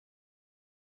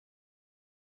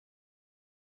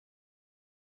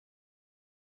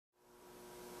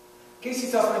Casey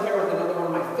Stuffman here with another one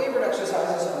of my favorite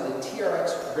exercises on the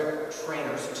TRX Rip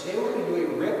Trainer. So today we're going to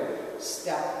do a rip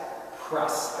step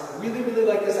press. I really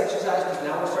like this exercise because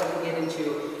now we're starting to get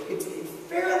into, it's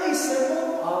fairly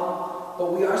simple,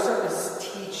 but we are starting to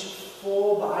teach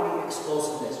full body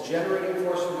explosiveness, generating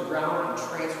force from the ground and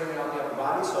transferring it out the upper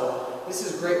body. So this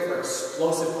is great for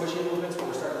explosive pushing movements where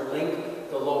we're starting to link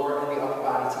the lower and the upper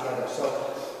body together.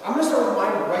 So I'm going to start with my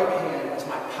right hand as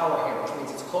my power hand, which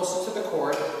means it's closest to the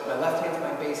core. My left hand's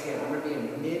my base hand. I'm going to be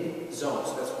in mid-zone,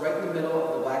 so that's right in the middle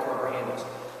of the black rubber handles.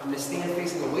 I'm going to stand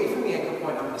facing away from the anchor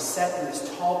point. I'm going to set in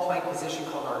this tall plank position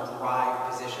called our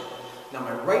drive position. Now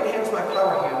my right hand's my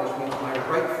power hand, which means my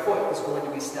right foot is going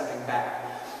to be stepping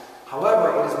back. However,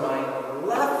 it is my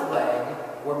left leg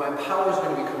where my power is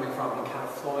going to be coming from and kind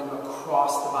of flowing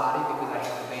across the body because I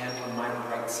have the band on my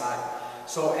right side.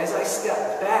 So as I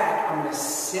step back, I'm going to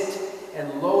sit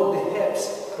and load the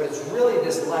hips, but it's really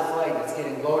this left leg that's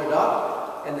getting loaded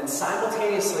up, and then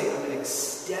simultaneously I'm going to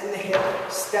extend the hip,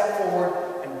 step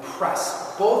forward, and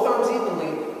press. Both arms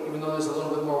evenly, even though there's a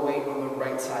little bit more weight on the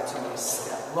right side. So I'm going to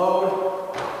step,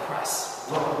 load,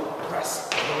 press, load, press,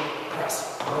 load,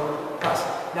 press, load,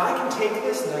 press. Now I can take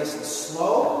this nice and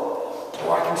slow,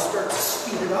 or I can start to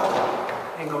speed it up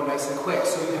and go nice and quick.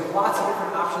 So you have lots of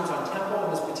different options on tempo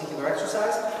in this particular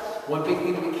exercise. One big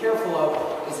thing to be careful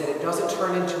of is that it doesn't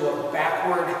turn into a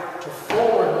backward to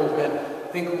forward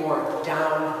movement. Think more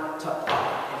down to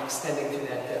up and extending through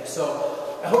that hip.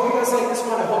 So I hope you guys like this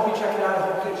one. I hope you check it out. I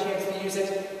hope you get a chance to use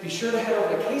it. Be sure to head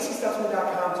over to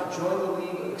CaseyStuffman.com to join the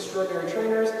League of Extraordinary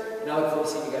Trainers, and I look forward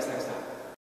to seeing you guys next time.